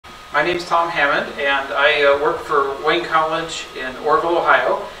My name is Tom Hammond, and I work for Wayne College in Orville,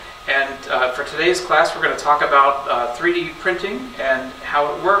 Ohio. And for today's class, we're going to talk about 3D printing and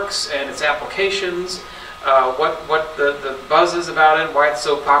how it works and its applications, what the buzz is about it, why it's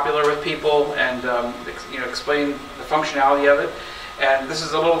so popular with people, and explain the functionality of it. And this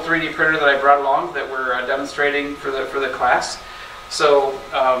is a little 3D printer that I brought along that we're demonstrating for the class. So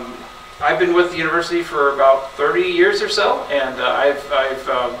I've been with the university for about 30 years or so, and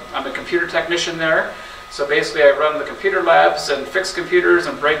I'm a computer technician there. So basically I run the computer labs and fix computers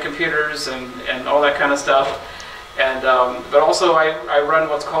and break computers and all that kind of stuff. And, but also I run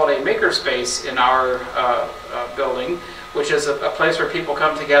what's called a makerspace in our building, which is a place where people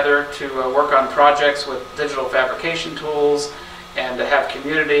come together to work on projects with digital fabrication tools and to have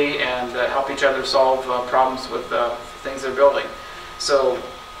community and help each other solve problems with things they're building. So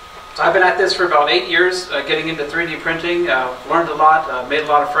I've been at this for about 8 years, getting into 3D printing, learned a lot, made a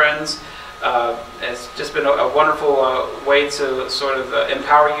lot of friends. It's just been a wonderful way to sort of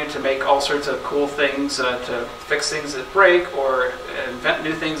empower you to make all sorts of cool things, to fix things that break or invent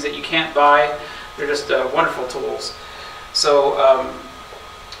new things that you can't buy. They're just wonderful tools. So,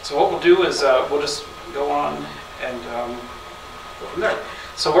 so what we'll do is we'll just go on and go from there.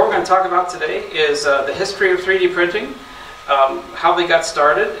 So what we're going to talk about today is the history of 3D printing. How they got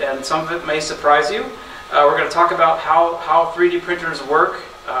started, and some of it may surprise you. We're going to talk about how 3D printers work,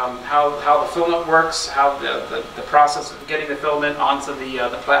 how the filament works, how the process of getting the filament onto the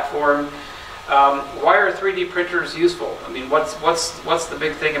platform. Why are 3D printers useful? I mean, what's the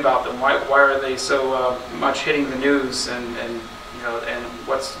big thing about them? Why are they so much hitting the news? And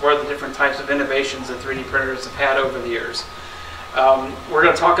what are the different types of innovations that 3D printers have had over the years? We're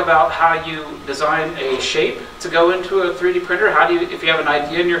going to talk about how you design a shape to go into a 3D printer. How do you, if you have an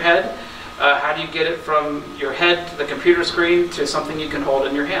idea in your head, how do you get it from your head to the computer screen to something you can hold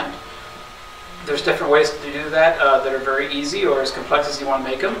in your hand? There's different ways to do that that are very easy or as complex as you want to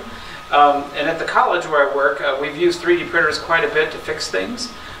make them. And at the college where I work, we've used 3D printers quite a bit to fix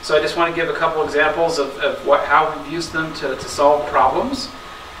things. So I just want to give a couple examples of how we've used them to solve problems.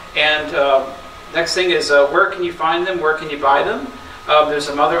 And next thing is where can you find them, where can you buy them? There's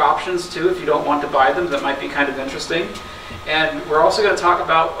some other options too if you don't want to buy them that might be kind of interesting. And we're also going to talk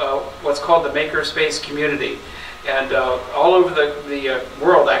about what's called the makerspace community. And all over the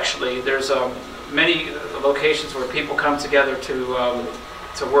world actually, there's many locations where people come together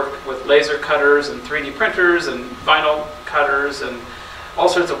to work with laser cutters and 3D printers and vinyl cutters and all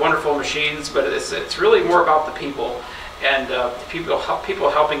sorts of wonderful machines, but it's really more about the people. And people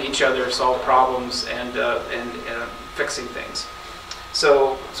helping each other solve problems and fixing things.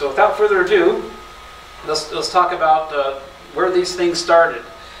 So without further ado, let's talk about where these things started.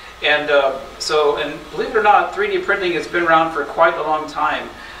 And and believe it or not, 3D printing has been around for quite a long time.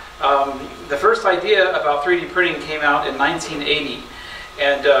 The first idea about 3D printing came out in 1980,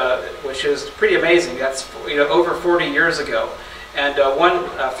 and which is pretty amazing. That's over 40 years ago. And one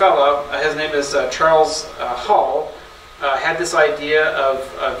fellow, his name is Charles Hall, had this idea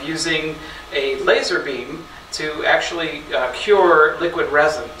of using a laser beam to actually cure liquid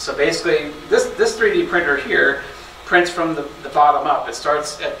resin. So basically, this 3D printer here prints from the bottom up. It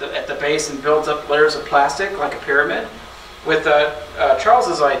starts at the base and builds up layers of plastic like a pyramid. With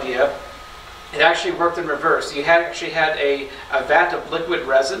Charles's idea, it actually worked in reverse. You actually had a vat of liquid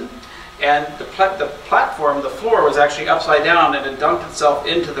resin, and the platform, the floor, was actually upside down, and it dumped itself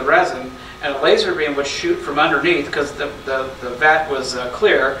into the resin. And a laser beam would shoot from underneath because the vat was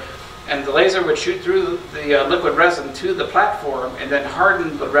clear, and the laser would shoot through the liquid resin to the platform and then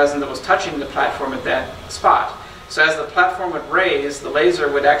harden the resin that was touching the platform at that spot. So as the platform would raise, the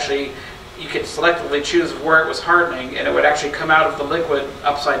laser would actually, you could selectively choose where it was hardening, and it would actually come out of the liquid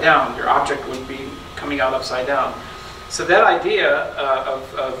upside down. Your object would be coming out upside down. So that idea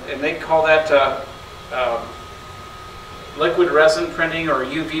and they call that liquid resin printing or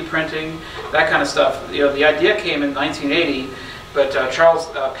UV printing, that kind of stuff. The idea came in 1980, but Charles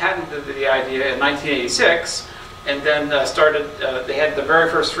patented the idea in 1986, and then they had the very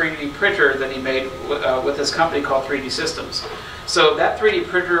first 3D printer that he made with this company called 3D Systems. So that 3D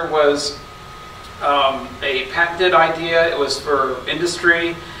printer was a patented idea. It was for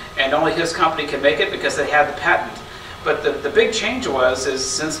industry, and only his company could make it because they had the patent. But the big change is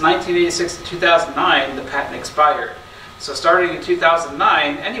since 1986 to 2009, the patent expired. So starting in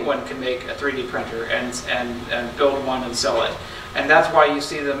 2009, anyone can make a 3D printer and build one and sell it. And that's why you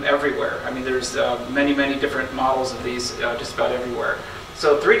see them everywhere. I mean, there's many different models of these just about everywhere.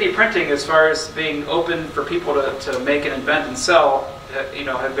 So 3D printing, as far as being open for people to make and invent and sell,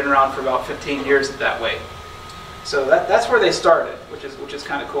 have been around for about 15 years that way. So that's where they started, which is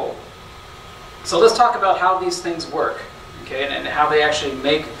kind of cool. So let's talk about how these things work, okay, and how they actually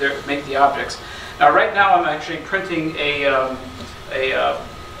make the objects. Now, right now, I'm actually printing a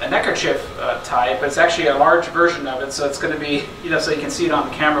neckerchief tie, but it's actually a large version of it, so it's going to be, so you can see it on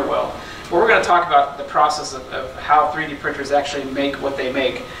the camera well. But we're going to talk about the process of how 3D printers actually make what they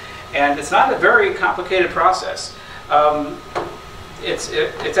make, and it's not a very complicated process.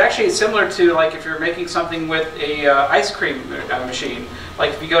 It's actually similar to, like, if you're making something with a ice cream machine.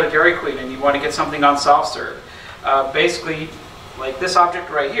 Like if you go to Dairy Queen and you want to get something on soft serve. Basically, like this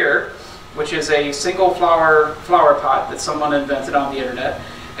object right here, which is a single flower pot that someone invented on the internet.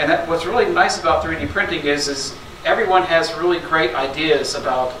 And what's really nice about 3D printing is everyone has really great ideas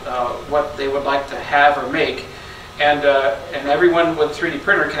about what they would like to have or make. And everyone with a 3D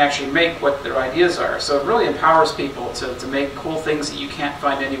printer can actually make what their ideas are. So it really empowers people to make cool things that you can't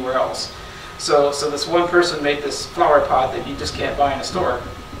find anywhere else. So this one person made this flower pot that you just can't buy in a store.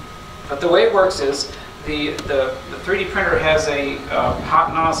 But the way it works is the 3D printer has a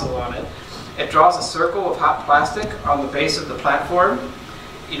hot nozzle on it. It draws a circle of hot plastic on the base of the platform,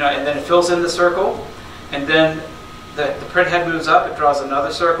 and then it fills in the circle, and then the print head moves up, it draws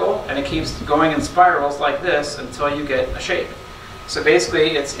another circle, and it keeps going in spirals like this until you get a shape. So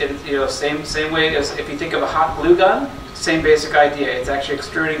basically, it's same way as if you think of a hot glue gun, same basic idea. It's actually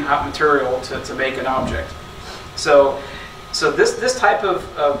extruding hot material to make an object. So this type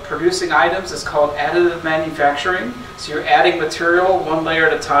of producing items is called additive manufacturing. So you're adding material one layer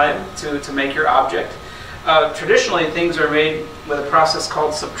at a time to make your object. Traditionally, things are made with a process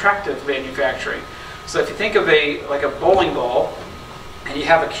called subtractive manufacturing. So if you think of like a bowling ball, and you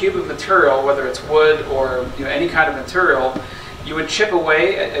have a cube of material, whether it's wood or any kind of material, you would chip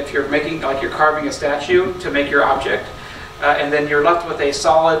away if you're making, like you're carving a statue to make your object, and then you're left with a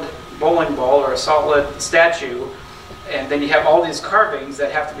solid bowling ball or a solid statue, and then you have all these carvings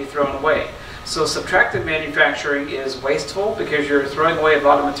that have to be thrown away. So subtractive manufacturing is wasteful because you're throwing away a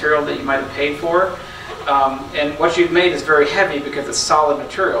lot of material that you might have paid for, and what you've made is very heavy because it's solid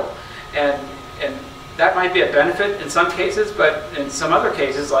material, and that might be a benefit in some cases, but in some other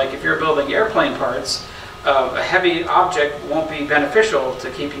cases, like if you're building airplane parts, a heavy object won't be beneficial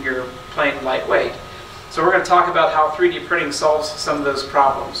to keeping your plane lightweight. So we're going to talk about how 3D printing solves some of those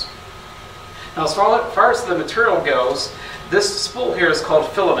problems. Now, as far as the material goes, this spool here is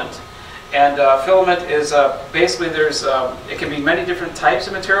called filament. And filament is basically it can be many different types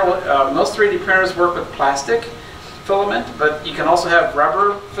of material. Most 3D printers work with plastic filament, but you can also have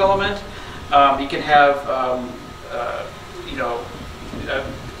rubber filament. You can have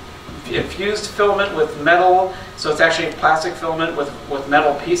infused filament with metal, so it's actually plastic filament with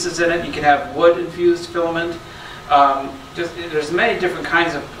metal pieces in it. You can have wood infused filament. There's many different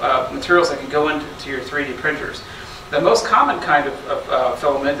kinds of materials that can go into your 3D printers. The most common kind of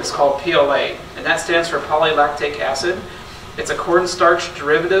filament is called PLA, and that stands for polylactic acid. It's a cornstarch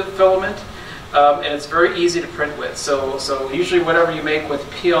derivative filament, and it's very easy to print with. So usually whatever you make with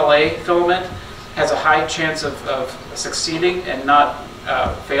PLA filament has a high chance of succeeding and not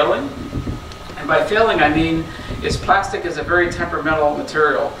failing. And by failing, I mean plastic is a very temperamental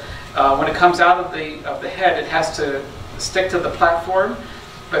material. When it comes out of the head, it has to stick to the platform.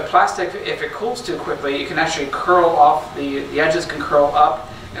 But plastic, if it cools too quickly, it can actually curl off. The edges can curl up,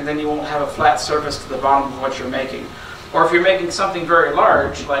 and then you won't have a flat surface to the bottom of what you're making. Or if you're making something very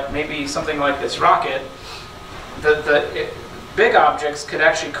large, like maybe something like this rocket, big objects could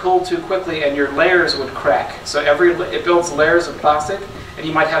actually cool too quickly, and your layers would crack. So it builds layers of plastic, and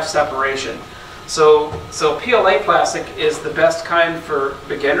you might have separation. So PLA plastic is the best kind for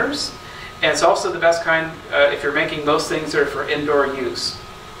beginners, and it's also the best kind if you're making most things that are for indoor use.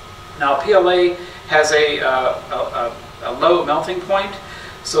 Now, PLA has a low melting point,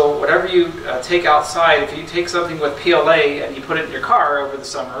 so whatever you take outside, if you take something with PLA and you put it in your car over the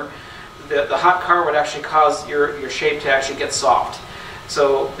summer, the hot car would actually cause your shape to actually get soft.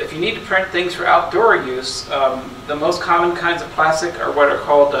 So if you need to print things for outdoor use, the most common kinds of plastic are what are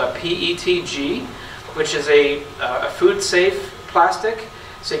called PETG, which is a food-safe plastic.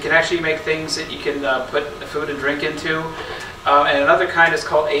 So you can actually make things that you can put food and drink into. And another kind is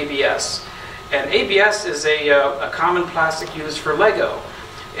called ABS. And ABS is a common plastic used for Lego.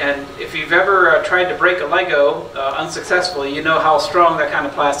 And if you've ever tried to break a Lego unsuccessfully, you know how strong that kind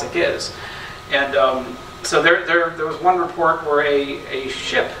of plastic is. And so there was one report where a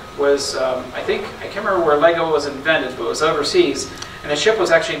ship was, I can't remember where Lego was invented, but it was overseas. And a ship was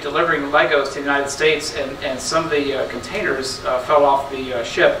actually delivering Legos to the United States, and some of the containers fell off the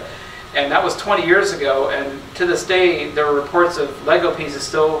ship. And that was 20 years ago, and to this day, there are reports of Lego pieces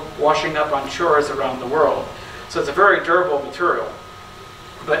still washing up on shores around the world. So it's a very durable material.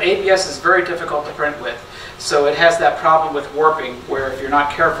 But ABS is very difficult to print with. So it has that problem with warping, where if you're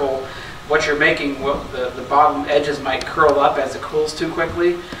not careful, what you're making, the bottom edges might curl up as it cools too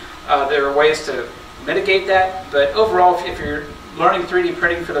quickly. There are ways to mitigate that, but overall, if you're learning 3D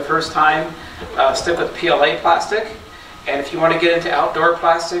printing for the first time, stick with PLA plastic. And if you want to get into outdoor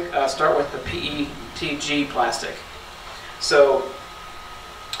plastic, start with the PETG plastic. So,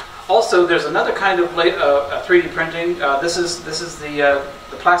 also, there's another kind of 3D printing. This is the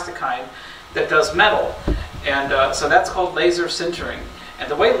plastic kind that does metal, and so that's called laser sintering. And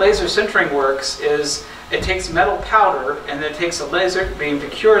the way laser sintering works is it takes metal powder and then it takes a laser beam to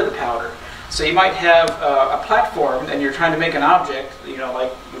cure the powder. So you might have a platform and you're trying to make an object,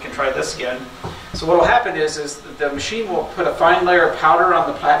 like we can try this again. So what will happen is the machine will put a fine layer of powder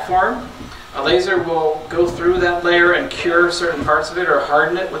on the platform. A laser will go through that layer and cure certain parts of it or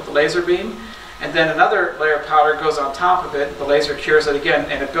harden it with the laser beam. And then another layer of powder goes on top of it, the laser cures it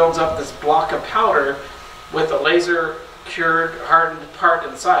again, and it builds up this block of powder with a laser cured, hardened part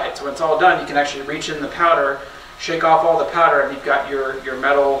inside. So when it's all done, you can actually reach in the powder, shake off all the powder, and you've got your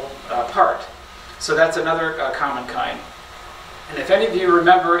metal part. So that's another common kind. And if any of you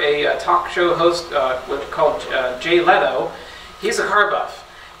remember a talk show host called Jay Leno, he's a car buff.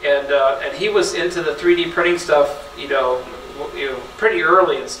 And he was into the 3D printing stuff, pretty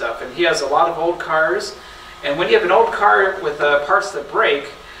early and stuff. And he has a lot of old cars. And when you have an old car with parts that break,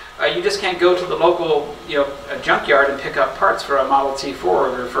 you just can't go to the local, junkyard and pick up parts for a Model T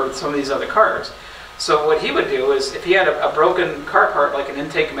Ford or for some of these other cars. So what he would do is, if he had a broken car part, like an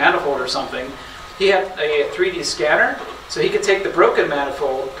intake manifold or something, he had a 3D scanner, so he could take the broken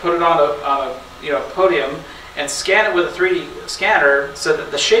manifold, put it on a podium, and scan it with a 3D scanner so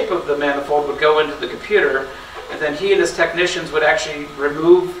that the shape of the manifold would go into the computer, and then he and his technicians would actually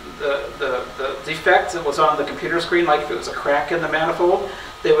remove the defect that was on the computer screen, like if it was a crack in the manifold.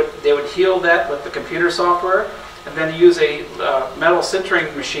 They would heal that with the computer software, and then use a metal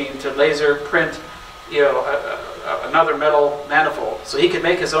sintering machine to laser print another metal manifold. So he could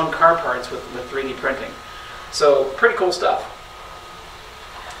make his own car parts with 3D printing. So pretty cool stuff.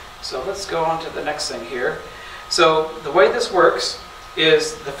 So let's go on to the next thing here. So the way this works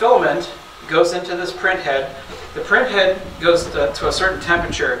is the filament goes into this print head. The print head goes to a certain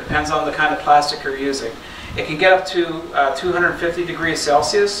temperature. It depends on the kind of plastic you're using. It can get up to 250 degrees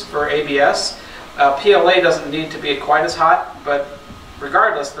Celsius for ABS. PLA doesn't need to be quite as hot, but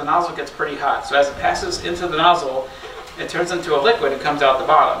regardless, the nozzle gets pretty hot. So as it passes into the nozzle, it turns into a liquid and comes out the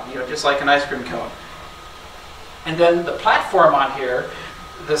bottom, just like an ice cream cone. And then the platform on here,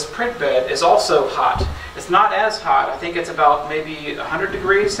 this print bed, is also hot. It's not as hot. I think it's about maybe 100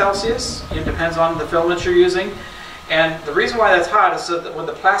 degrees Celsius. It depends on the filament you're using. And the reason why that's hot is so that when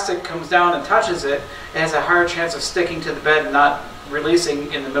the plastic comes down and touches it, it has a higher chance of sticking to the bed and not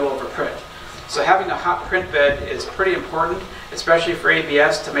releasing in the middle of a print. So having a hot print bed is pretty important, especially for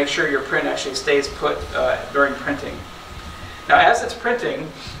ABS, to make sure your print actually stays put during printing. Now as it's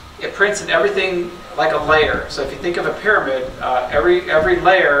printing, it prints in everything like a layer. So if you think of a pyramid, every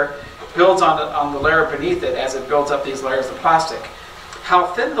layer builds on the layer beneath it as it builds up these layers of plastic.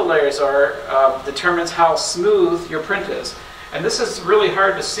 How thin the layers are determines how smooth your print is. And this is really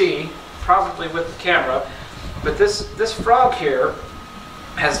hard to see, probably with the camera, but this frog here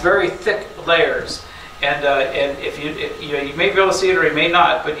has very thick layers. And if you may be able to see it or you may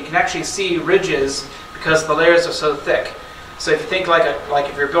not, but you can actually see ridges because the layers are so thick. So if you think like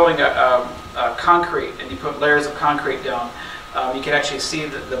if you're building a concrete and you put layers of concrete down, you can actually see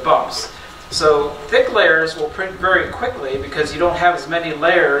the bumps. So thick layers will print very quickly because you don't have as many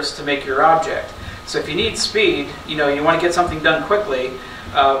layers to make your object. So if you need speed, you want to get something done quickly,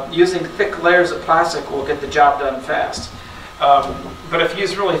 using thick layers of plastic will get the job done fast. But if you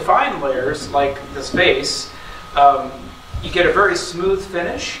use really fine layers like this base, you get a very smooth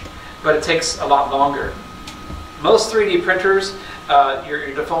finish, but it takes a lot longer. Most 3D printers,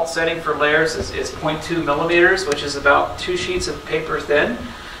 your default setting for layers is 0.2 millimeters, which is about 2 sheets of paper thin.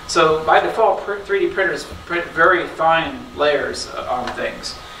 So by default, 3D printers print very fine layers on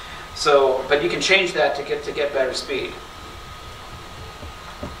things. So, but you can change that to get better speed.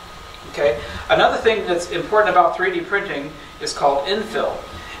 Okay. Another thing that's important about 3D printing is called infill.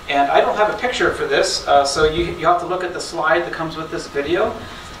 And I don't have a picture for this, so you have to look at the slide that comes with this video.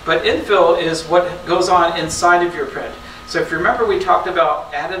 But infill is what goes on inside of your print. So if you remember, we talked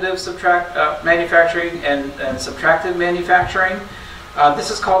about additive manufacturing and subtractive manufacturing. This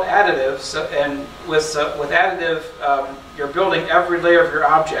is called additive, and with additive, you're building every layer of your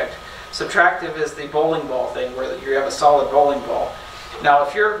object. Subtractive is the bowling ball thing, where you have a solid bowling ball. Now,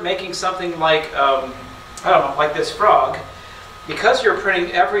 if you're making something like I don't know, like this frog, because you're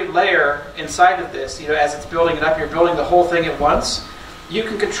printing every layer inside of this, as it's building it up, you're building the whole thing at once, you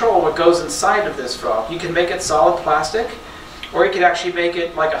can control what goes inside of this frog. You can make it solid plastic, or you could actually make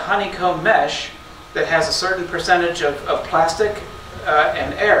it like a honeycomb mesh that has a certain percentage of plastic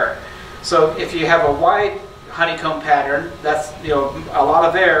and air. So if you have a wide honeycomb pattern, that's a lot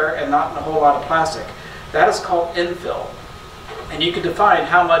of air and not a whole lot of plastic. That is called infill. And you can define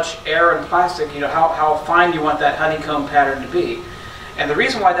how much air and plastic, how fine you want that honeycomb pattern to be. And the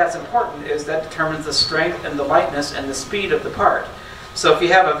reason why that's important is that determines the strength and the lightness and the speed of the part. So if you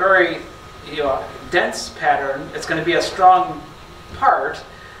have a very dense pattern, it's going to be a strong part,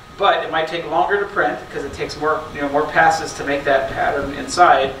 but it might take longer to print because it takes more passes to make that pattern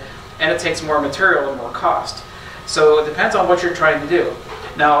inside, and it takes more material and more cost. So it depends on what you're trying to do.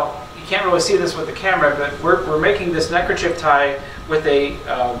 Now, you can't really see this with the camera, but we're making this neckerchief tie with a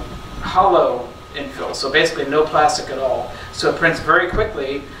hollow infill, so basically no plastic at all. So it prints very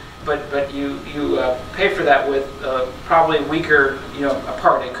quickly, but you pay for that with probably weaker a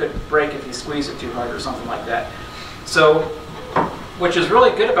part. It could break if you squeeze it too hard or something like that. So which is really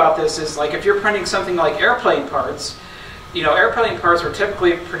good about this is, like, if you're printing something like airplane parts, airplane parts are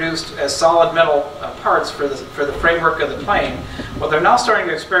typically produced as solid metal parts for the framework of the plane. Well, they're now starting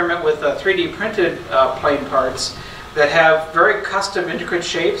to experiment with 3D printed plane parts that have very custom intricate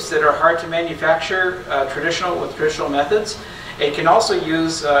shapes that are hard to manufacture with traditional methods. It can also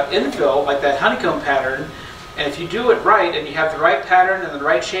use infill, like that honeycomb pattern, and if you do it right and you have the right pattern and the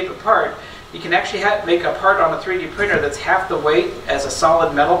right shape of part, you can actually make a part on a 3D printer that's half the weight as a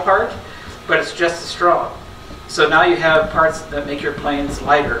solid metal part, but it's just as strong. So now you have parts that make your planes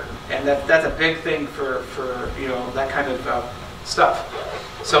lighter, and that's a big thing for that kind of stuff.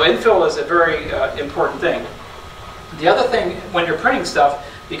 So infill is a very important thing. The other thing, when you're printing stuff,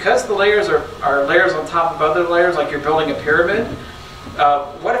 because the layers are layers on top of other layers, like you're building a pyramid,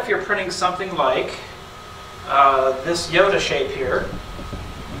 what if you're printing something like this Yoda shape here,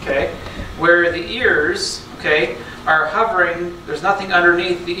 okay, where the ears, okay, are hovering, there's nothing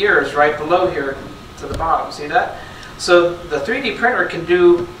underneath the ears right below here to the bottom, see that? So the 3D printer can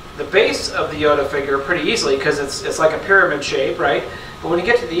do the base of the Yoda figure pretty easily because it's like a pyramid shape, right? But when you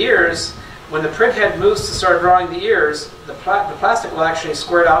get to the ears, when the print head moves to start drawing the ears, the plastic will actually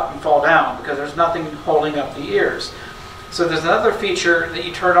squirt out and fall down because there's nothing holding up the ears. So there's another feature that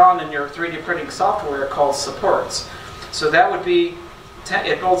you turn on in your 3D printing software called supports. So that would be,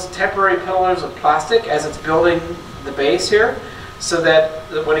 it builds temporary pillars of plastic as it's building the base here, so that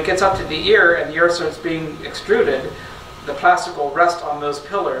when it gets up to the ear and the ear starts being extruded, the plastic will rest on those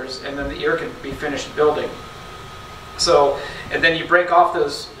pillars and then the ear can be finished building. So, and then you break off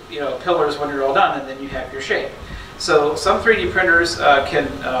those pillars when you're all done, and then you have your shape. So some 3D printers can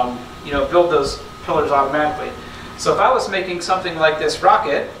build those pillars automatically. So if I was making something like this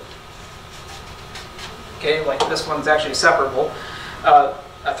rocket, okay, like this one's actually separable, a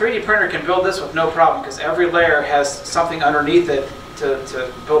 3D printer can build this with no problem because every layer has something underneath it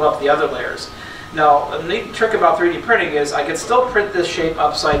to build up the other layers. Now, a neat trick about 3D printing is I can still print this shape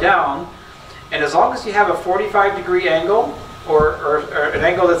upside down, and as long as you have a 45-degree angle, or an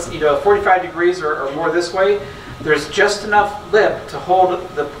angle that's 45 degrees or more this way, there's just enough lip to hold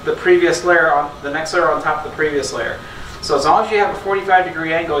the previous layer on the next layer on top of the previous layer. So as long as you have a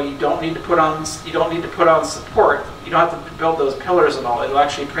 45-degree angle, you don't need to put on support. You don't have to build those pillars at all. It'll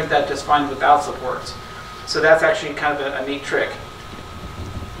actually print that just fine without supports. So that's actually kind of a neat trick.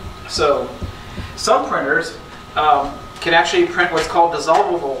 So some printers can actually print what's called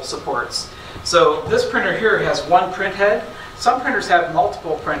dissolvable supports. So this printer here has one print head. Some printers have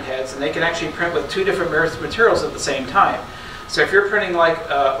multiple print heads, and they can actually print with two different materials at the same time. So if you're printing like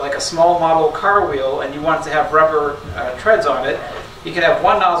a small model car wheel and you want it to have rubber treads on it, you can have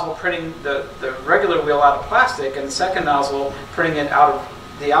one nozzle printing the regular wheel out of plastic, and the second nozzle printing it out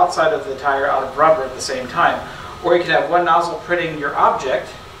of the outside of the tire out of rubber at the same time. Or you can have one nozzle printing your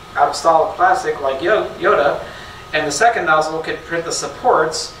object out of solid plastic like Yoda, and the second nozzle can print the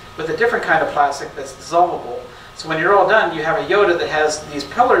supports with a different kind of plastic that's dissolvable. So when you're all done, you have a Yoda that has these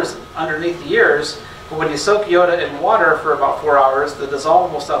pillars underneath the ears, but when you soak Yoda in water for about 4 hours, the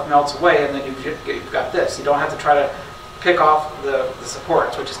dissolvable stuff melts away, and then you've got this. You don't have to try to pick off the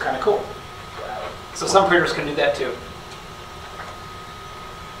supports, which is kind of cool. So some printers can do that too.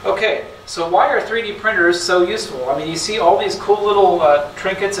 Okay, so why are 3D printers so useful? I mean, you see all these cool little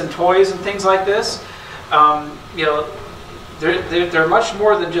trinkets and toys and things like this. They're much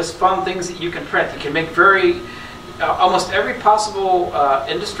more than just fun things that you can print. You can make almost every possible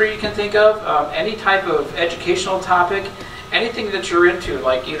industry you can think of, any type of educational topic, anything that you're into,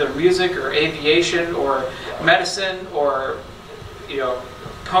 like either music or aviation or medicine or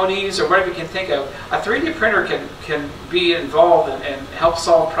ponies or whatever you can think of, a 3D printer can be involved and help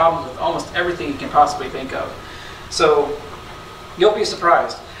solve problems with almost everything you can possibly think of. So you'll be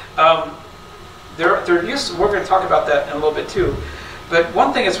surprised. They're used. We're going to talk about that in a little bit too. But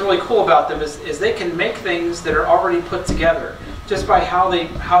one thing that's really cool about them is they can make things that are already put together just by how they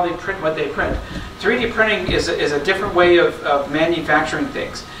print what they print. 3D printing is a different way of manufacturing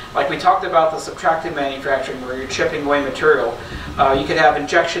things. Like we talked about the subtractive manufacturing where you're chipping away material. You could have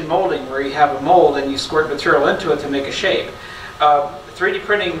injection molding where you have a mold and you squirt material into it to make a shape. 3D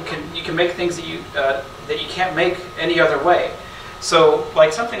printing you can make things that you can't make any other way. So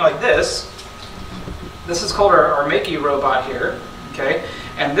like something like this. This is called our Makey robot here. Okay,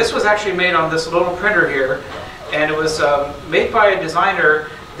 and this was actually made on this little printer here, and it was made by a designer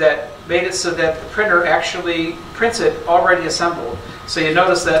that made it so that the printer actually prints it already assembled. So you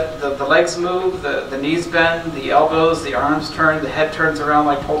notice that the legs move, the knees bend, the elbows, the arms turn, the head turns around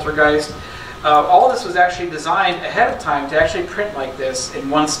like poltergeist. All this was actually designed ahead of time to actually print like this in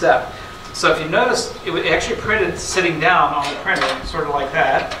one step. So if you notice, it actually printed sitting down on the printer, sort of like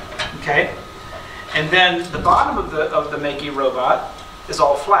that. Okay. And then the bottom of the Makey robot is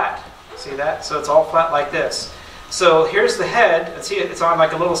all flat. See that? So it's all flat like this. So here's the head. And see it's on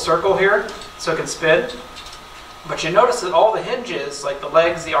like a little circle here, so it can spin. But you notice that all the hinges, like the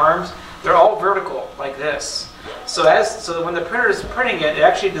legs, the arms, they're all vertical like this. So when the printer is printing it, it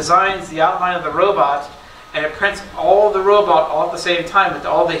actually designs the outline of the robot, and it prints all the robot all at the same time with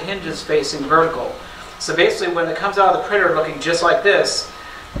all the hinges facing vertical. So basically, when it comes out of the printer looking just like this,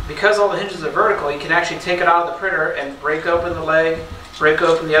 because all the hinges are vertical, you can actually take it out of the printer and break open the leg, break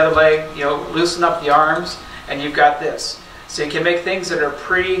open the other leg, loosen up the arms, and you've got this. So you can make things that are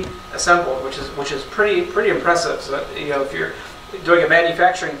pre-assembled, which is pretty impressive. So if you're doing a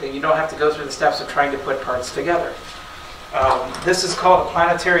manufacturing thing, you don't have to go through the steps of trying to put parts together. This is called a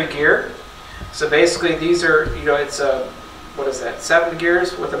planetary gear. So basically, these are it's what is that? 7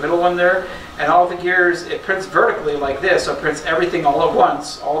 gears with the middle one there, and all the gears, it prints vertically like this, so it prints everything all at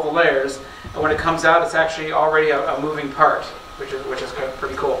once, all the layers, and when it comes out, it's actually already a moving part, which is kind of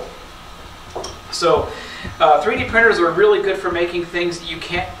pretty cool. So 3D printers are really good for making things that you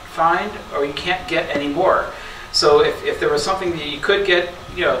can't find or you can't get anymore. So if there was something that you could get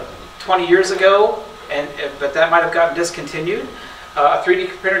 20 years ago, but that might have gotten discontinued, a 3D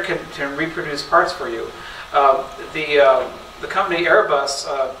printer can reproduce parts for you. The company Airbus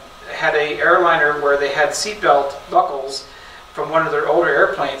had an airliner where they had seatbelt buckles from one of their older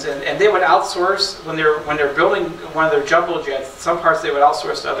airplanes, and they would outsource when they're building one of their jumbo jets. Some parts they would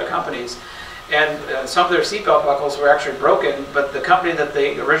outsource to other companies, and some of their seatbelt buckles were actually broken, but the company that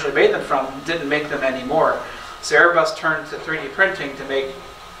they originally made them from didn't make them anymore. So Airbus turned to 3D printing to make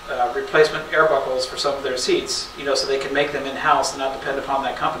replacement air buckles for some of their seats, so they can make them in-house and not depend upon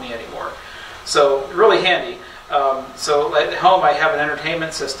that company anymore. So really handy. So at home I have an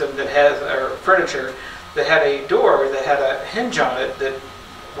entertainment system that has, or furniture, that had a door that had a hinge on it that,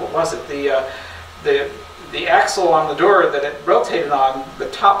 what was it, the axle on the door that it rotated on, the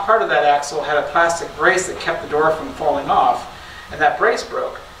top part of that axle had a plastic brace that kept the door from falling off, and that brace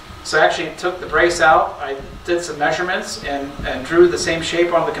broke. So I actually took the brace out, I did some measurements and drew the same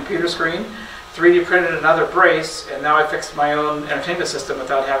shape on the computer screen, 3D printed another brace, and now I fixed my own entertainment system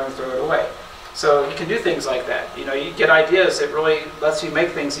without having to throw it away. So you can do things like that. You get ideas. It really lets you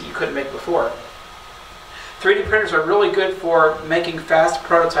make things that you couldn't make before. 3D printers are really good for making fast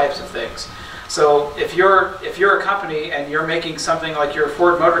prototypes of things. So if you're a company and you're making something like your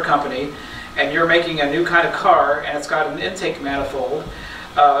Ford Motor Company, and you're making a new kind of car and it's got an intake manifold,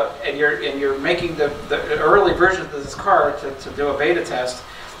 and you're making the early versions of this car to do a beta test,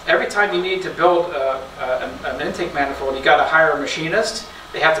 every time you need to build an intake manifold, you got to hire a machinist.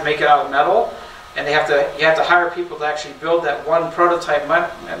 They have to make it out of metal, and you have to hire people to actually build that one prototype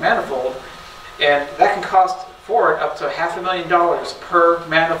manifold, and that can cost Ford up to $500,000 per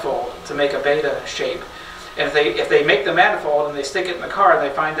manifold to make a beta shape. And if they make the manifold and they stick it in the car and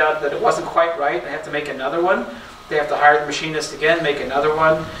they find out that it wasn't quite right, they have to make another one. They have to hire the machinist again, make another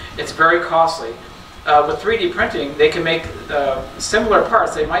one. It's very costly. With 3D printing, they can make similar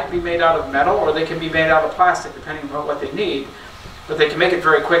parts. They might be made out of metal or they can be made out of plastic, depending on what they need. But they can make it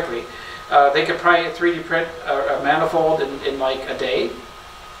very quickly. They could probably 3D print a manifold in like a day.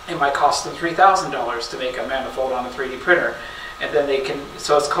 It might cost them $3,000 to make a manifold on a 3D printer. And then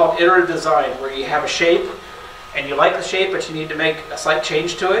so it's called iterative design, where you have a shape, and you like the shape, but you need to make a slight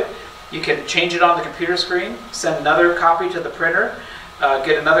change to it. You can change it on the computer screen, send another copy to the printer.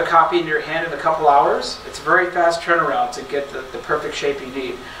 get another copy in your hand in a couple hours. It's a very fast turnaround to get the perfect shape you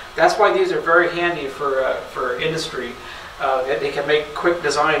need. That's why these are very handy for industry. They can make quick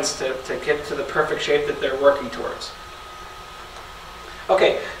designs to get to the perfect shape that they're working towards.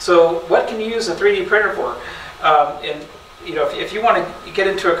 Okay, so what can you use a 3D printer for? And you know, if you want to get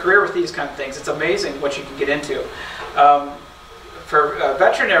into a career with these kind of things, it's amazing what you can get into. For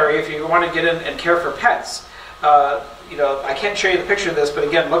veterinary, if you want to get in and care for pets, you know, I can't show you the picture of this, but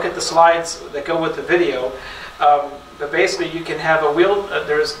again, look at the slides that go with the video. But basically, you can have a wheel.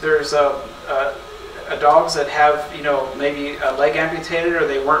 There's dogs that have, you know, maybe a leg amputated, or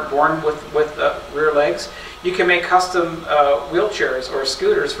they weren't born with rear legs. You can make custom wheelchairs or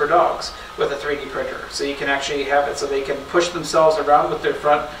scooters for dogs with a 3D printer. So you can actually have it so they can push themselves around with their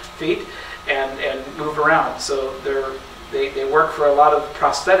front feet and move around. So they work for a lot of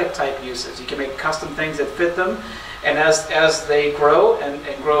prosthetic type uses. You can make custom things that fit them. And as they grow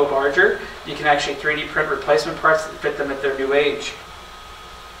and grow larger, you can actually 3D print replacement parts that fit them at their new age.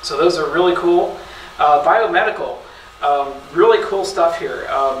 So those are really cool. Biomedical, really cool stuff here.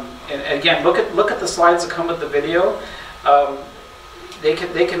 And again, look at the slides that come with the video.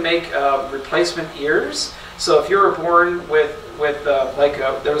 They can make replacement ears. So if you were born with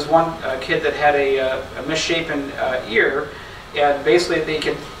there was one kid that had a misshapen ear, and basically they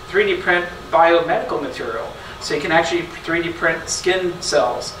can 3D print biomedical material. So you can actually 3D print skin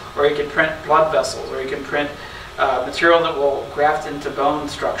cells, or you can print blood vessels, or you can print material that will graft into bone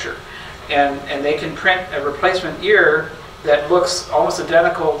structure. And they can print a replacement ear that looks almost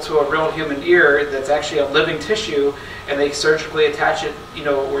identical to a real human ear that's actually a living tissue, and they surgically attach it, you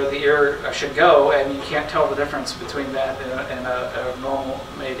know, where the ear should go, and you can't tell the difference between that and a normal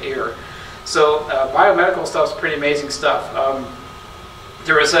made ear. So biomedical stuff is pretty amazing stuff.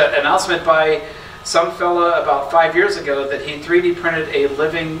 There was an announcement by some fella about 5 years ago that he 3D printed a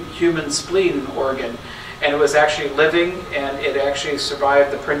living human spleen organ, and it was actually living, and it actually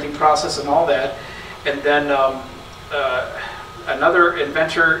survived the printing process and all that. And then another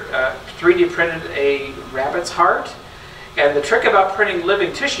inventor 3D printed a rabbit's heart. And the trick about printing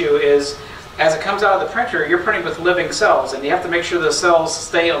living tissue is, as it comes out of the printer, you're printing with living cells, and you have to make sure the cells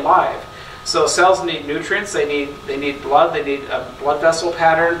stay alive. So cells need nutrients, they need blood, they need a blood vessel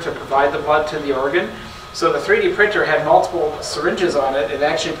pattern to provide the blood to the organ. So the 3D printer had multiple syringes on it. It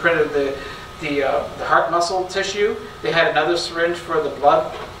actually printed the heart muscle tissue. They had another syringe for the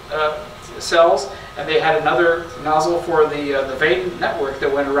blood cells, and they had another nozzle for the vein network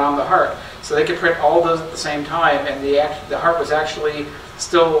that went around the heart. So they could print all those at the same time, and the heart was actually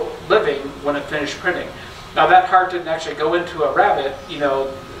still living when it finished printing. Now that heart didn't actually go into a rabbit, you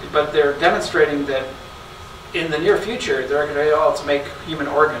know, but they're demonstrating that in the near future they're going to be able to make human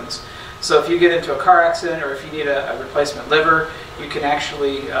organs. So if you get into a car accident, or if you need a replacement liver, you can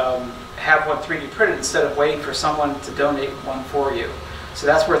actually have one 3D printed instead of waiting for someone to donate one for you. So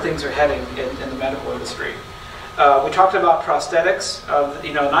that's where things are heading in the medical industry. We talked about prosthetics,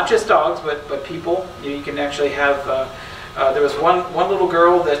 you know, not just dogs, but people. You can actually have, there was one little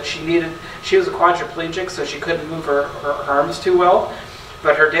girl that she was a quadriplegic, so she couldn't move her arms too well.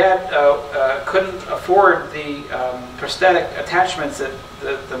 But her dad couldn't afford the prosthetic attachments that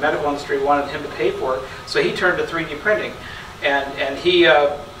the medical industry wanted him to pay for, so he turned to 3D printing. And he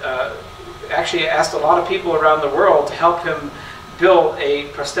actually asked a lot of people around the world to help him build a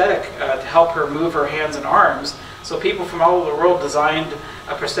prosthetic to help her move her hands and arms. So people from all over the world designed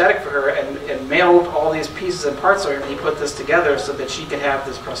a prosthetic for her and mailed all these pieces and parts to her, and he put this together so that she could have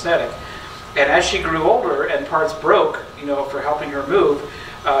this prosthetic. And as she grew older and parts broke, you know, for helping her move,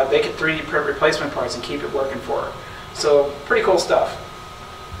 they could 3D print replacement parts and keep it working for her. So pretty cool stuff.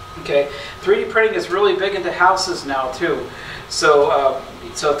 Okay, 3D printing is really big into houses now too. So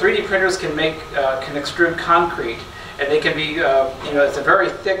 3D printers can extrude concrete, and they can be, you know, it's a very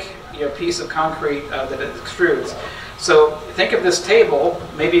thick, you know, piece of concrete that it extrudes. So think of this table,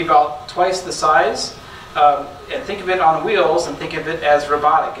 maybe about twice the size. And think of it on wheels, and think of it as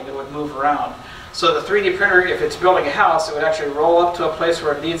robotic, and it would move around. So the 3D printer, if it's building a house, it would actually roll up to a place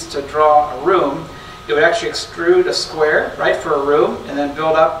where it needs to draw a room. It would actually extrude a square, right, for a room, and then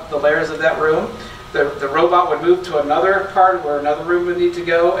build up the layers of that room. The robot would move to another part where another room would need to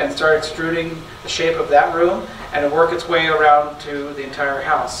go and start extruding the shape of that room, and it work its way around to the entire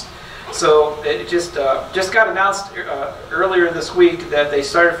house. So it just got announced earlier this week that they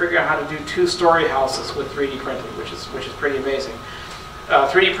started figuring out how to do 2-story houses with 3D printing, which is pretty amazing.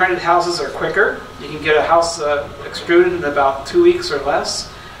 3D printed houses are quicker. You can get a house extruded in about 2 weeks or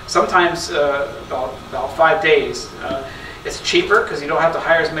less, sometimes about 5 days. It's cheaper because you don't have to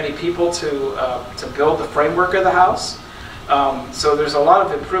hire as many people to build the framework of the house. So there's a lot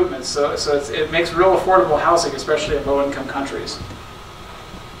of improvements. So it makes real affordable housing, especially in low-income countries.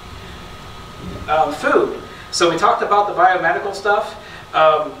 Food. So we talked about the biomedical stuff.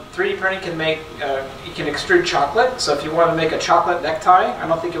 3D printing can make, you can extrude chocolate. So if you want to make a chocolate necktie, I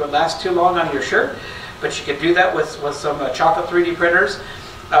don't think it would last too long on your shirt, but you could do that with some chocolate 3D printers.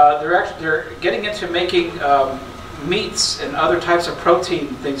 They're getting into making meats and other types of protein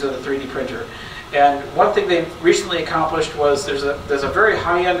things with a 3D printer. And one thing they recently accomplished was there's a very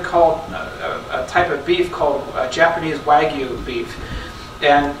high-end called a type of beef called Japanese Wagyu beef,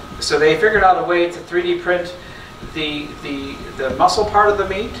 and so they figured out a way to 3D print the muscle part of the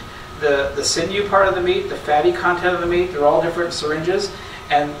meat, the sinew part of the meat, the fatty content of the meat. They're all different syringes,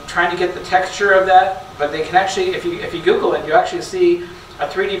 and trying to get the texture of that. But they can actually, if you Google it, you actually see a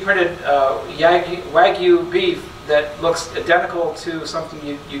 3D printed Wagyu beef that looks identical to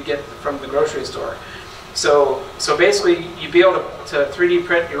something you get from the grocery store. So basically, you'd be able to 3D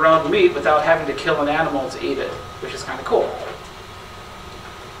print your own meat without having to kill an animal to eat it, which is kind of cool.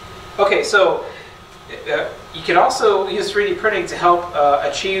 Okay, so you can also use 3D printing to help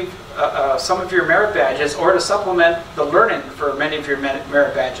achieve some of your merit badges, or to supplement the learning for many of your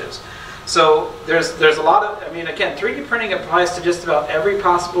merit badges. So there's a lot of, I mean, again, 3D printing applies to just about every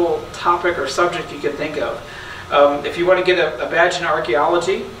possible topic or subject you can think of. If you want to get a badge in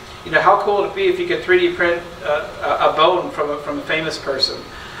archaeology, you know, how cool would it be if you could 3D print a bone from a famous person,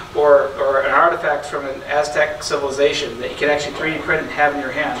 or an artifact from an Aztec civilization that you can actually 3D print and have in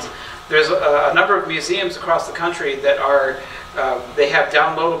your hands. There's a number of museums across the country that are, they have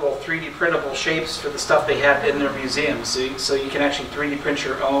downloadable 3D printable shapes for the stuff they have in their museums. So you can actually 3D print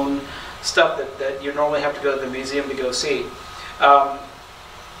your own stuff that you normally have to go to the museum to go see.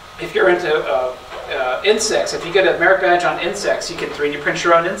 If you're into insects, if you get a merit badge on insects, you can 3D print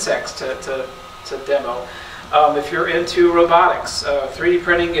your own insects to demo. If you're into robotics, 3D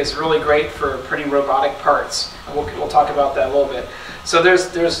printing is really great for printing robotic parts. And we'll talk about that a little bit. So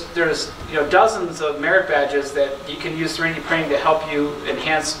there's you know, dozens of merit badges that you can use 3D printing to help you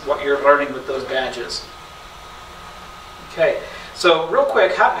enhance what you're learning with those badges. Okay, so real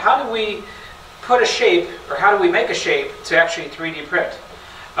quick, how do we put a shape, or how do we make a shape to actually 3D print?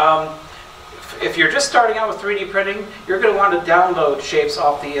 If you're just starting out with 3D printing, you're going to want to download shapes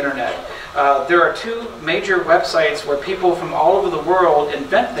off the internet. There are two major websites where people from all over the world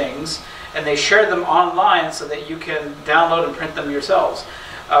invent things, and they share them online so that you can download and print them yourselves.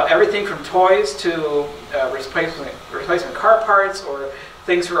 Everything from toys to replacement car parts, or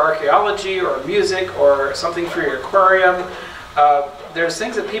things for archaeology, or music, or something for your aquarium. There's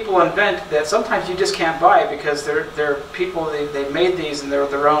things that people invent that sometimes you just can't buy because they're people, they made these and they're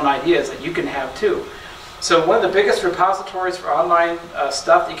their own ideas that you can have too. So one of the biggest repositories for online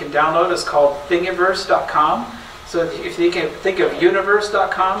stuff that you can download is called thingiverse.com. So if you can think of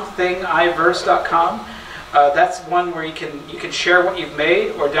universe.com, thingiverse.com, that's one where you can share what you've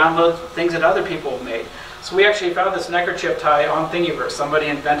made or download things that other people have made. So we actually found this neckerchief tie on Thingiverse. Somebody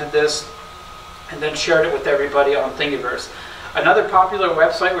invented this and then shared it with everybody on Thingiverse. Another popular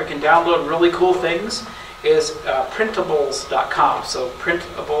website where you can download really cool things is printables.com. So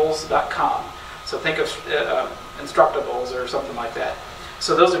printables.com. So think of Instructables or something like that.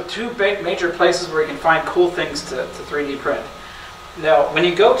 So those are two big major places where you can find cool things to 3D print. Now, when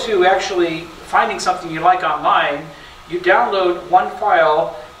you go to actually finding something you like online, you download one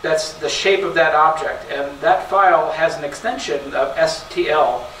file that's the shape of that object, and that file has an extension of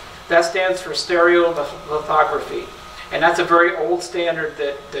STL. That stands for stereolithography. And that's a very old standard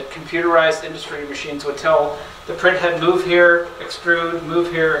that computerized industry machines would tell the print head, move here, extrude, move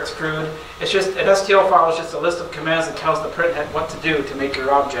here, extrude. It's just, an STL file is just a list of commands that tells the print head what to do to make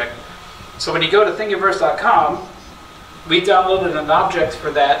your object. So when you go to thingiverse.com, we downloaded an object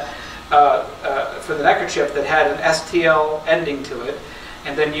for that, for the neckerchief that had an STL ending to it.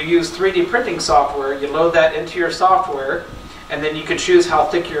 And then you use 3D printing software, you load that into your software, and then you can choose how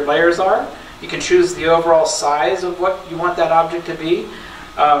thick your layers are. You can choose the overall size of what you want that object to be.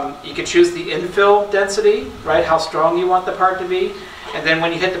 You can choose the infill density, right, how strong you want the part to be. And then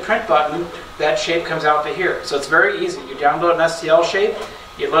when you hit the print button, that shape comes out to here. So it's very easy. You download an STL shape,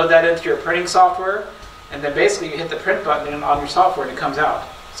 you load that into your printing software, and then basically you hit the print button on your software and it comes out.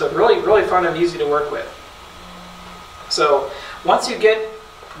 So really, really fun and easy to work with. So once you get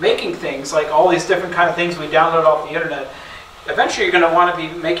making things, like all these different kind of things we download off the internet, eventually you're going to want to be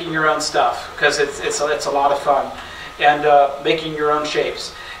making your own stuff because it's a lot of fun, and making your own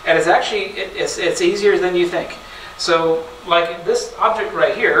shapes. And it's actually, it's easier than you think. So like this object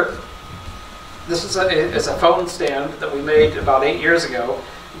right here, this is a phone stand that we made about 8 years ago.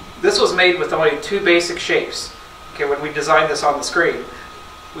 This was made with only two basic shapes. Okay, when we designed this on the screen,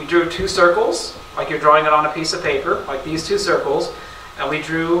 we drew 2 circles, like you're drawing it on a piece of paper, like these 2 circles, and we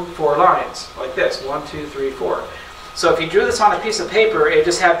drew 4 lines, like this, 1, 2, 3, 4. So if you drew this on a piece of paper, it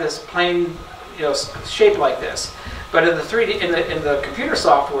just had this plain, shape like this. But in the 3D, in the computer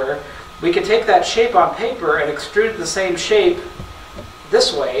software, we could take that shape on paper and extrude the same shape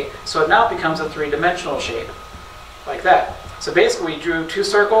this way, so it now becomes a 3-dimensional shape, like that. So basically, we drew 2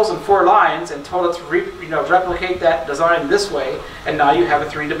 circles and 4 lines and told it to replicate that design this way, and now you have a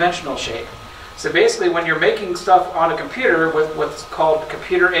 3-dimensional shape. So basically, when you're making stuff on a computer with what's called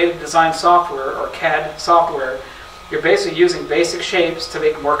computer-aided design software, or CAD software, you're basically using basic shapes to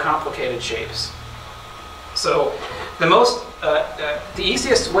make more complicated shapes. So the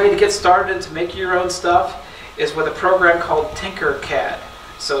easiest way to get started to make your own stuff is with a program called Tinkercad.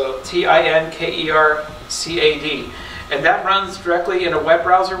 So Tinkercad. And that runs directly in a web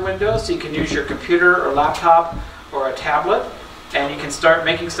browser window, so you can use your computer or laptop or a tablet, and you can start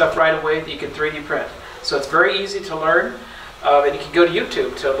making stuff right away that you can 3D print. So it's very easy to learn, and you can go to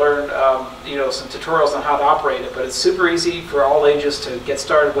YouTube to learn some tutorials on how to operate it, but it's super easy for all ages to get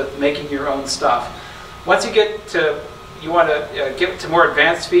started with making your own stuff. Once you want to get to more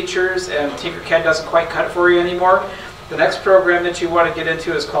advanced features and Tinkercad doesn't quite cut it for you anymore, the next program that you want to get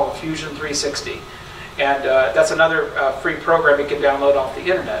into is called Fusion 360. And that's another free program you can download off the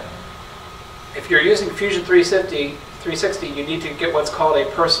internet. If you're using Fusion 360, you need to get what's called a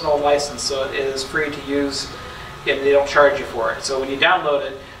personal license, so it is free to use and they don't charge you for it. So when you download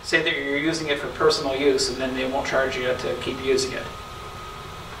it, say that you're using it for personal use, and then they won't charge you to keep using it.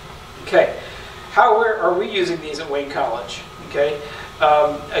 Okay, how are we using these at Wayne College? Okay,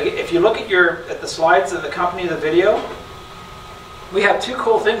 if you look at the slides that accompany the video, we have 2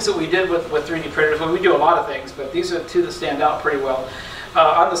 cool things that we did with 3D printers. Well, we do a lot of things, but these are 2 that stand out pretty well.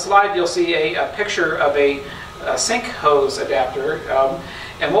 On the slide, you'll see a picture of a sink hose adapter.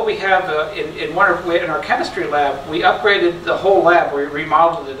 And what we have in our chemistry lab, we upgraded the whole lab. We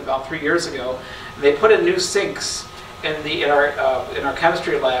remodeled it about 3 years ago. They put in new sinks in our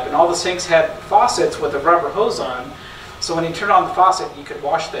chemistry lab, and all the sinks had faucets with a rubber hose on. So when you turn on the faucet, you could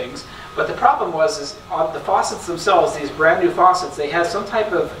wash things. But the problem is on the faucets themselves, these brand new faucets, they had some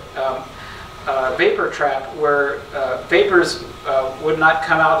type of vapor trap where vapors would not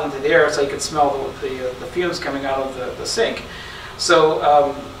come out into the air, so you could smell the fumes coming out of the sink. So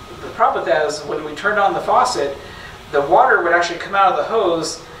the problem with that is when we turned on the faucet, the water would actually come out of the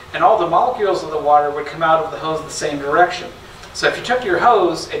hose, and all the molecules of the water would come out of the hose the same direction. So if you took your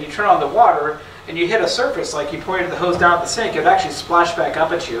hose and you turn on the water and you hit a surface, like you pointed the hose down at the sink, it would actually splash back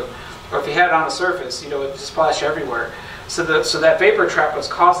up at you. Or if you had it on a surface, it would splash everywhere. So that vapor trap was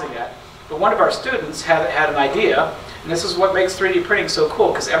causing that. But one of our students had an idea, and this is what makes 3D printing so cool,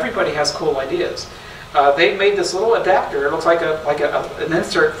 because everybody has cool ideas. They made this little adapter. It looks like an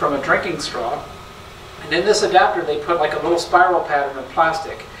insert from a drinking straw. And in this adapter, they put like a little spiral pattern of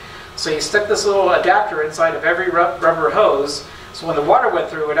plastic. So you stick this little adapter inside of every rubber hose. So when the water went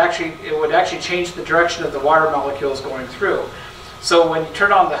through, it would actually change the direction of the water molecules going through. So when you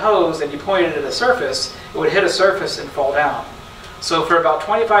turn on the hose and you point it at a surface, it would hit a surface and fall down. So for about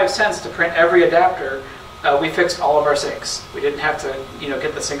 25 cents to print every adapter, we fixed all of our sinks. We didn't have to,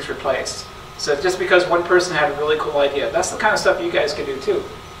 get the sinks replaced. So just because one person had a really cool idea, that's the kind of stuff you guys can do too.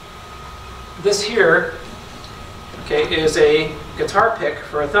 This here, okay, is a guitar pick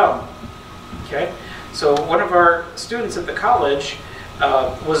for a thumb. Okay, so one of our students at the college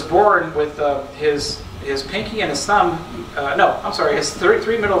was born with his pinky and his thumb. His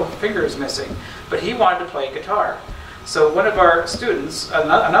three middle fingers missing, but he wanted to play guitar. So one of our students,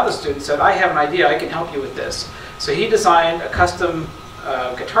 another student, said, "I have an idea. I can help you with this." So he designed a custom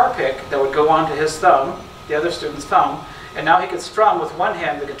guitar pick that would go onto his thumb, the other student's thumb, and now he could strum with one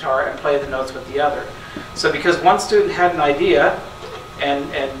hand the guitar and play the notes with the other. So because one student had an idea and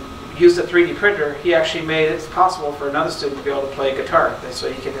used a 3D printer, he actually made it possible for another student to be able to play guitar,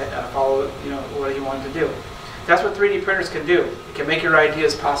 so he could follow what he wanted to do. That's what 3D printers can do. It can make your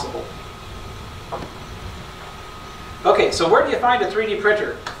ideas possible. Okay, so where do you find a 3D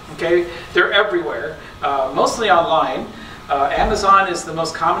printer? Okay, they're everywhere, mostly online. Amazon is the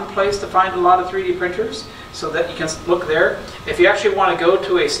most common place to find a lot of 3D printers, so that you can look there. If you actually want to go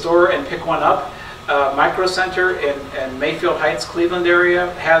to a store and pick one up, Micro Center in Mayfield Heights, Cleveland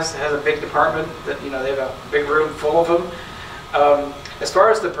area has a big department that they have a big room full of them. As far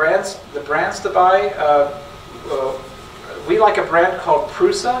as the brands to buy, we like a brand called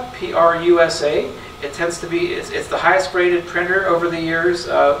Prusa, P-R-U-S-A. It tends to be it's the highest rated printer over the years.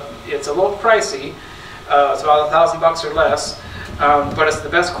 It's a little pricey. It's about $1,000 or less, but it's the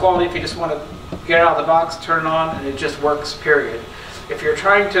best quality if you just want to get it out of the box, turn it on, and it just works, period. If you're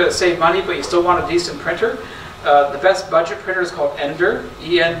trying to save money but you still want a decent printer, the best budget printer is called Ender,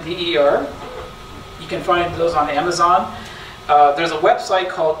 E-N-D-E-R. You can find those on Amazon. There's a website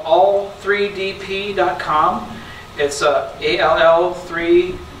called all3dp.com. It's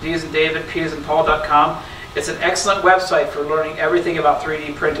ALL3, D as in David, P as in Paul.com. It's an excellent website for learning everything about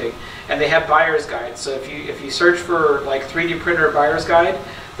 3D printing. And they have buyer's guides. So if you search for like 3D printer buyer's guide,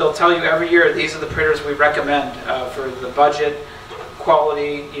 they'll tell you every year these are the printers we recommend for the budget,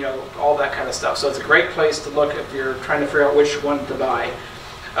 quality, all that kind of stuff. So it's a great place to look if you're trying to figure out which one to buy.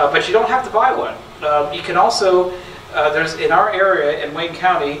 But you don't have to buy one. You can also, there's in our area in Wayne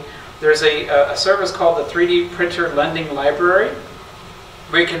County, there's a service called the 3D Printer Lending Library,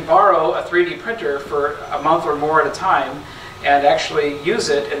 where you can borrow a 3D printer for a month or more at a time and actually use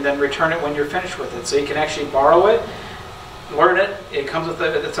it and then return it when you're finished with it. So you can actually borrow it, learn it. It comes with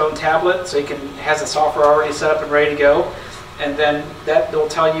its own tablet, so it has the software already set up and ready to go. And then that will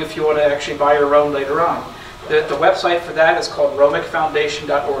tell you if you want to actually buy your own later on. The website for that is called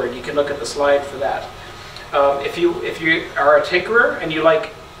romicfoundation.org. You can look at the slide for that. If you are a tinkerer and you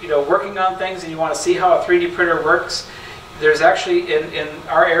like working on things and you want to see how a 3D printer works, there's actually in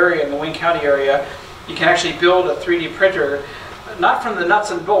our area, in the Wayne County area, you can actually build a 3D printer, not from the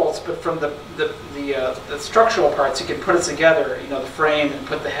nuts and bolts, but from the structural parts. You can put it together, the frame, and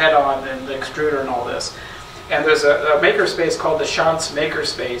put the head on and the extruder and all this. And there's a makerspace called the Shantz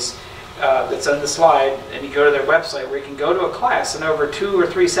Makerspace that's on the slide, and you go to their website where you can go to a class, and over 2 or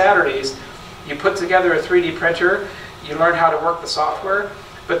 3 Saturdays, you put together a 3D printer, you learn how to work the software,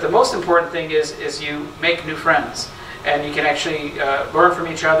 but the most important thing is you make new friends. And you can actually learn from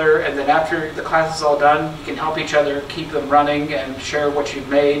each other, and then after the class is all done, you can help each other keep them running and share what you've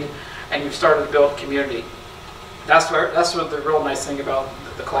made, and you've started to build a community. That's what the real nice thing about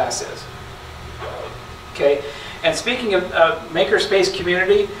the class is. Okay, and speaking of makerspace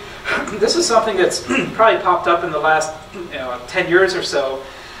community, this is something that's probably popped up in the last 10 years or so.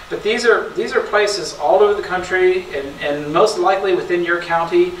 But these are places all over the country, and most likely within your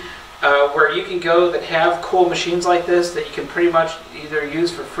county, where you can go that have cool machines like this that you can pretty much either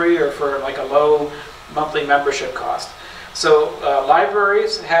use for free or for like a low monthly membership cost. So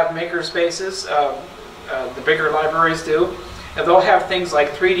libraries have maker spaces, the bigger libraries do, and they'll have things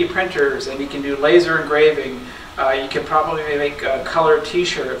like 3D printers, and you can do laser engraving. You can probably make colored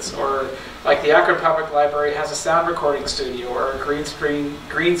t-shirts, or like the Akron Public Library has a sound recording studio or a green screen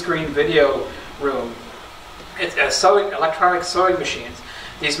video room. It's electronic sewing machines.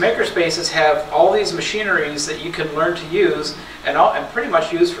 These maker spaces have all these machineries that you can learn to use and pretty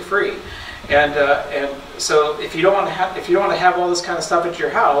much use for free. And so if you don't want to have all this kind of stuff at your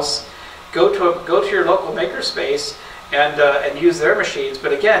house, go to your local maker space and use their machines.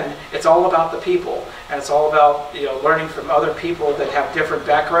 But again, it's all about the people, and it's all about learning from other people that have different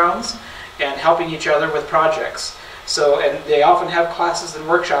backgrounds and helping each other with projects. So, and they often have classes and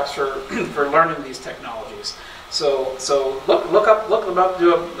workshops for for learning these technologies. So look them up,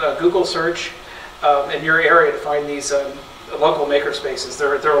 do a Google search in your area to find these local maker spaces.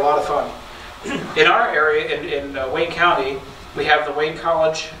 They're a lot of fun. In our area, in Wayne County, we have the Wayne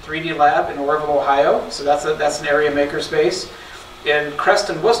College 3D Lab in Orville, Ohio. So that's an area makerspace. In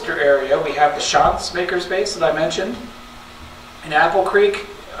Creston, Worcester area, we have the Shantz Makerspace that I mentioned. In Apple Creek,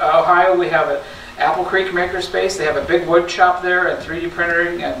 Ohio, we have an Apple Creek Makerspace. They have a big wood shop there, and 3D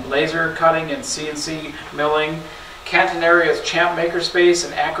printing and laser cutting and CNC milling. Canton area is Champ Makerspace,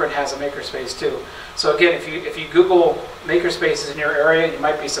 and Akron has a makerspace too. So again, if you Google makerspaces in your area, you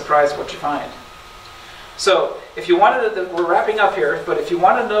might be surprised what you find. So if you wanted to, we're wrapping up here, but if you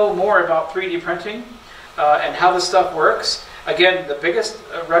want to know more about 3D printing and how this stuff works, again, the biggest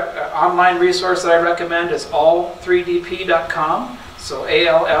online resource that I recommend is all3dp.com. So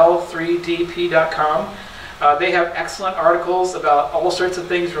ALL3DP.com. They have excellent articles about all sorts of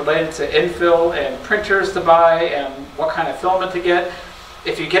things related to infill and printers to buy and what kind of filament to get.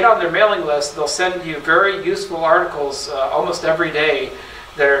 If you get on their mailing list, they'll send you very useful articles almost every day.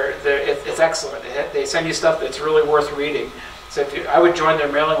 It's excellent. They send you stuff that's really worth reading. So I would join their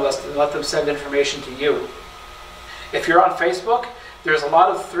mailing list and let them send information to you. If you're on Facebook, there's a lot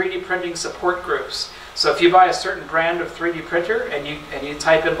of 3D printing support groups. So if you buy a certain brand of 3D printer and you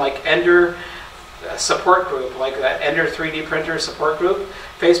type in like Ender support group, like that Ender 3D printer support group,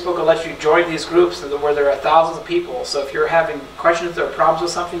 Facebook will let you join these groups where there are thousands of people. So if you're having questions or problems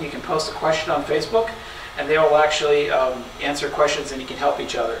with something, you can post a question on Facebook, and they will actually answer questions, and you can help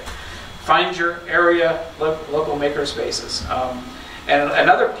each other. Find your area local maker spaces. And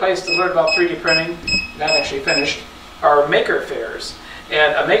another place to learn about 3D printing, not actually finished, are maker fairs.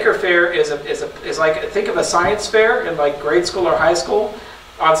 And a maker fair is like, think of a science fair in like grade school or high school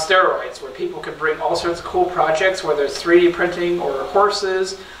on steroids, where people can bring all sorts of cool projects, whether it's 3D printing or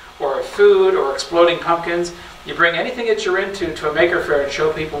horses or food or exploding pumpkins. You bring anything that you're into to a maker fair and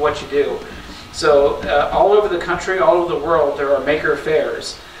show people what you do. So all over the country, all over the world, there are maker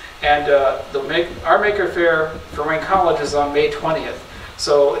fairs. And our maker fair for Wayne College is on May 20th.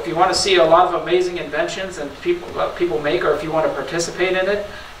 So if you want to see a lot of amazing inventions and people make, or if you want to participate in it,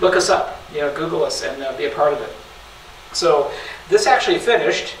 look us up. Google us and be a part of it. So this actually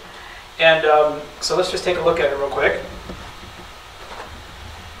finished, and so let's just take a look at it real quick.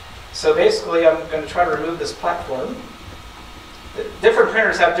 So basically, I'm going to try to remove this platform. Different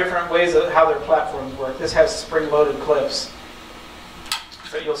printers have different ways of how their platforms work. This has spring-loaded clips.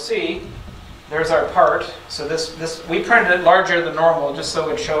 So you'll see, there's our part. So this we printed it larger than normal just so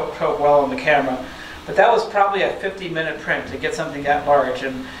it would show up well on the camera. But that was probably a 50-minute print to get something that large,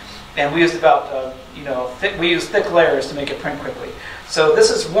 and we used about we used thick layers to make it print quickly. So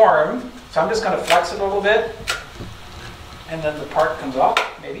this is warm, so I'm just going to flex it a little bit, and then the part comes off,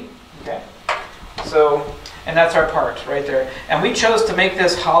 maybe. Okay. So, and that's our part right there. And we chose to make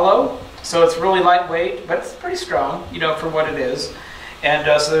this hollow, so it's really lightweight, but it's pretty strong, for what it is. And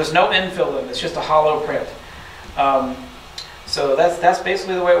so there's no infill in it. It's just a hollow print. So that's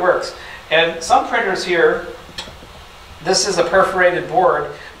basically the way it works. And some printers here, this is a perforated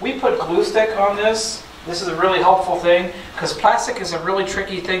board. We put glue stick on this. This is a really helpful thing, because plastic is a really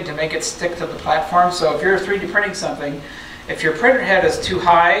tricky thing to make it stick to the platform. So if you're 3D printing something, if your printer head is too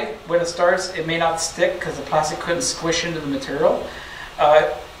high when it starts, it may not stick because the plastic couldn't squish into the material.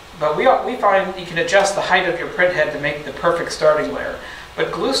 But we find you can adjust the height of your print head to make the perfect starting layer.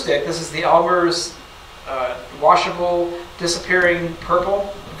 But glue stick, this is the Elmer's washable, disappearing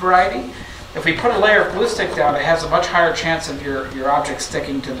purple variety. If we put a layer of glue stick down, it has a much higher chance of your object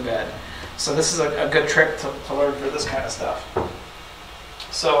sticking to the bed. So this is a good trick to learn for this kind of stuff.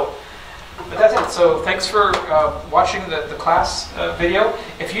 So, but that's it. So thanks for watching the class video.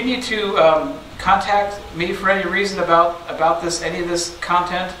 If you need to contact me for any reason about this, any of this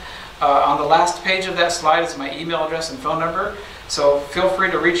content, on the last page of that slide is my email address and phone number. So feel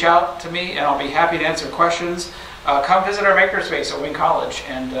free to reach out to me, and I'll be happy to answer questions. Come visit our makerspace at Wayne College,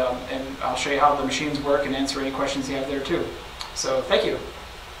 and I'll show you how the machines work and answer any questions you have there too. So thank you.